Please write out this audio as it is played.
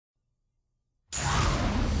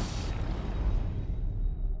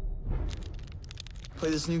Play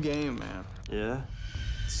this new game, man. Yeah?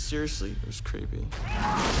 Seriously, it was creepy.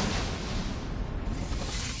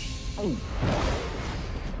 Oh.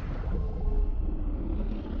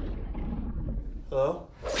 Hello?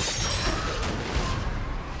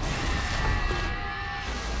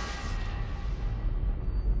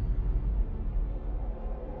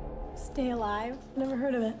 Stay Alive? Never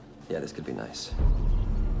heard of it. Yeah, this could be nice.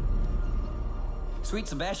 Sweet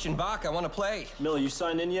Sebastian Bach, I want to play. Miller, you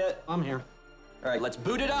signed in yet? I'm here. All right, let's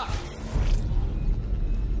boot it up.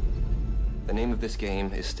 The name of this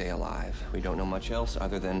game is Stay Alive. We don't know much else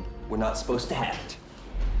other than we're not supposed to have it.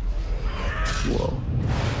 Whoa.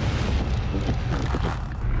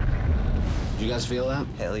 Did you guys feel that?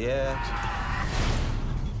 Hell yeah.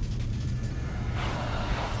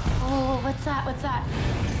 Oh, what's that? What's that?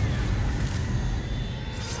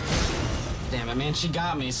 Damn it, man, she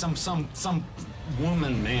got me. Some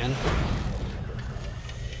woman, man.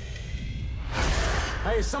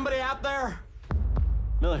 Hey, somebody out there?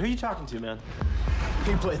 Miller, who are you talking to, man?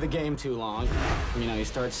 You play the game too long. You know, you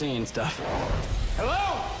start seeing stuff.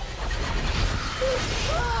 Hello?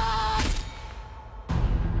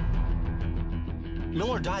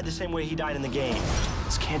 Miller died the same way he died in the game.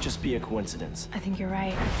 This can't just be a coincidence. I think you're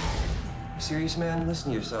right. Serious, man?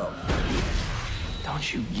 Listen to yourself.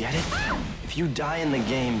 Don't you get it? If you die in the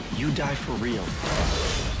game, you die for real.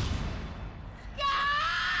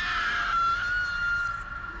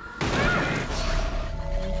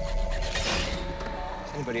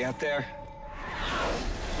 Is anybody out there?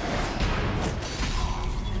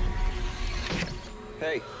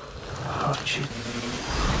 Hey. Oh, shit.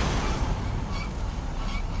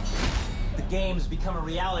 The game's become a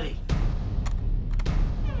reality.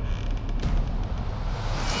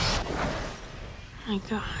 My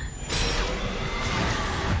God.